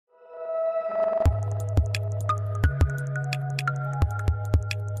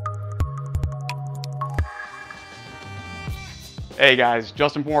Hey guys,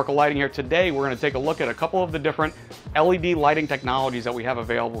 Justin from Oracle Lighting here. Today we're going to take a look at a couple of the different LED lighting technologies that we have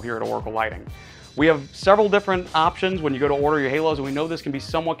available here at Oracle Lighting. We have several different options when you go to order your halos, and we know this can be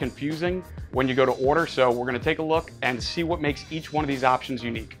somewhat confusing when you go to order, so we're going to take a look and see what makes each one of these options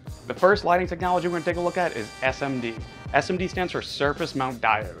unique. The first lighting technology we're going to take a look at is SMD. SMD stands for Surface Mount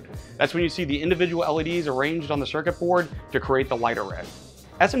Diode. That's when you see the individual LEDs arranged on the circuit board to create the light array.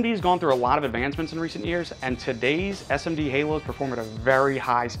 SMD has gone through a lot of advancements in recent years, and today's SMD halos perform at a very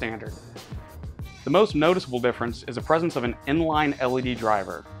high standard. The most noticeable difference is the presence of an inline LED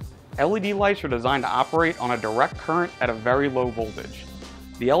driver. LED lights are designed to operate on a direct current at a very low voltage.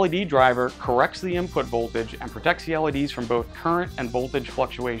 The LED driver corrects the input voltage and protects the LEDs from both current and voltage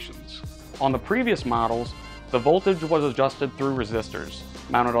fluctuations. On the previous models, the voltage was adjusted through resistors,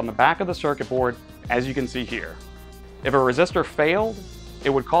 mounted on the back of the circuit board, as you can see here. If a resistor failed, it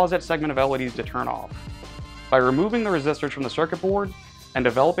would cause that segment of LEDs to turn off. By removing the resistors from the circuit board and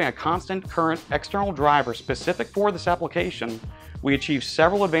developing a constant current external driver specific for this application, we achieve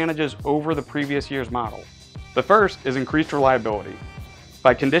several advantages over the previous year's model. The first is increased reliability.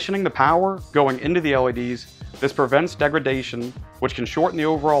 By conditioning the power going into the LEDs, this prevents degradation, which can shorten the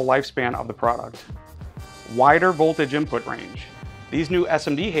overall lifespan of the product. Wider voltage input range. These new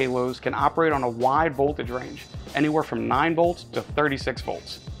SMD halos can operate on a wide voltage range, anywhere from 9 volts to 36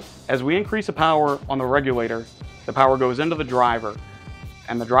 volts. As we increase the power on the regulator, the power goes into the driver,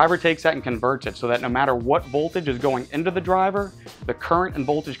 and the driver takes that and converts it so that no matter what voltage is going into the driver, the current and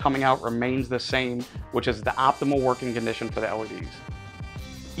voltage coming out remains the same, which is the optimal working condition for the LEDs.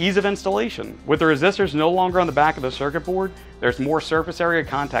 Ease of installation. With the resistors no longer on the back of the circuit board, there's more surface area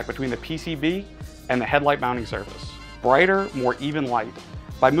contact between the PCB and the headlight mounting surface. Brighter, more even light.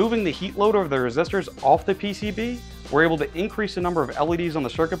 By moving the heat load of the resistors off the PCB, we're able to increase the number of LEDs on the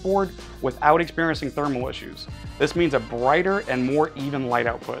circuit board without experiencing thermal issues. This means a brighter and more even light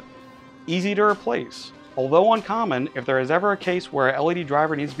output. Easy to replace. Although uncommon, if there is ever a case where a LED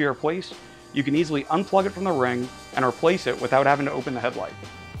driver needs to be replaced, you can easily unplug it from the ring and replace it without having to open the headlight.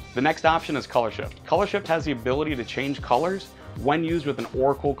 The next option is ColorSHIFT. ColorSHIFT has the ability to change colors when used with an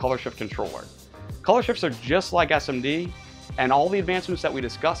Oracle ColorSHIFT controller. ColorSHIFTs are just like SMD, and all the advancements that we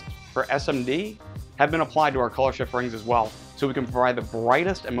discussed for SMD have been applied to our ColorSHIFT rings as well, so we can provide the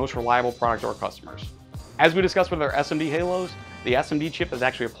brightest and most reliable product to our customers. As we discussed with our SMD halos, the SMD chip is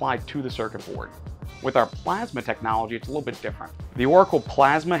actually applied to the circuit board. With our plasma technology, it's a little bit different. The Oracle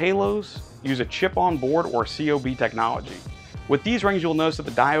plasma halos use a chip on board or COB technology. With these rings, you'll notice that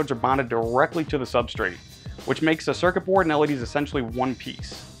the diodes are bonded directly to the substrate, which makes the circuit board and LEDs essentially one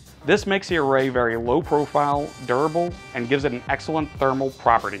piece. This makes the array very low profile, durable, and gives it an excellent thermal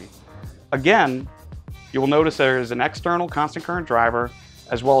property. Again, you will notice there is an external constant current driver,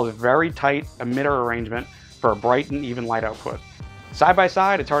 as well as a very tight emitter arrangement for a bright and even light output. Side by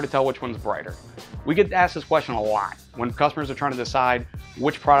side, it's hard to tell which one's brighter. We get asked this question a lot when customers are trying to decide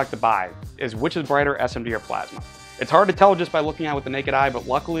which product to buy, which is brighter, SMD or plasma. It's hard to tell just by looking at it with the naked eye, but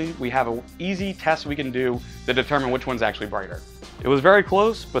luckily we have an easy test we can do to determine which one's actually brighter. It was very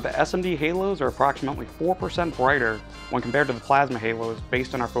close, but the SMD halos are approximately 4% brighter when compared to the plasma halos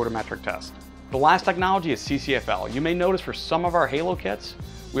based on our photometric test. The last technology is CCFL. You may notice for some of our halo kits,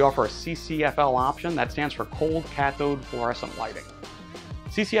 we offer a CCFL option that stands for cold cathode fluorescent lighting.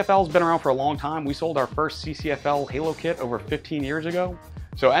 CCFL has been around for a long time. We sold our first CCFL halo kit over 15 years ago.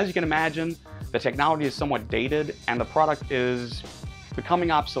 So as you can imagine, the technology is somewhat dated and the product is becoming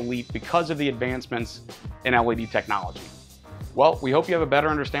obsolete because of the advancements in LED technology. Well, we hope you have a better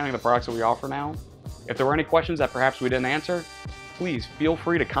understanding of the products that we offer now. If there were any questions that perhaps we didn't answer, please feel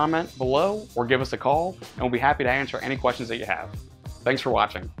free to comment below or give us a call, and we'll be happy to answer any questions that you have. Thanks for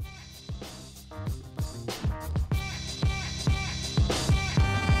watching.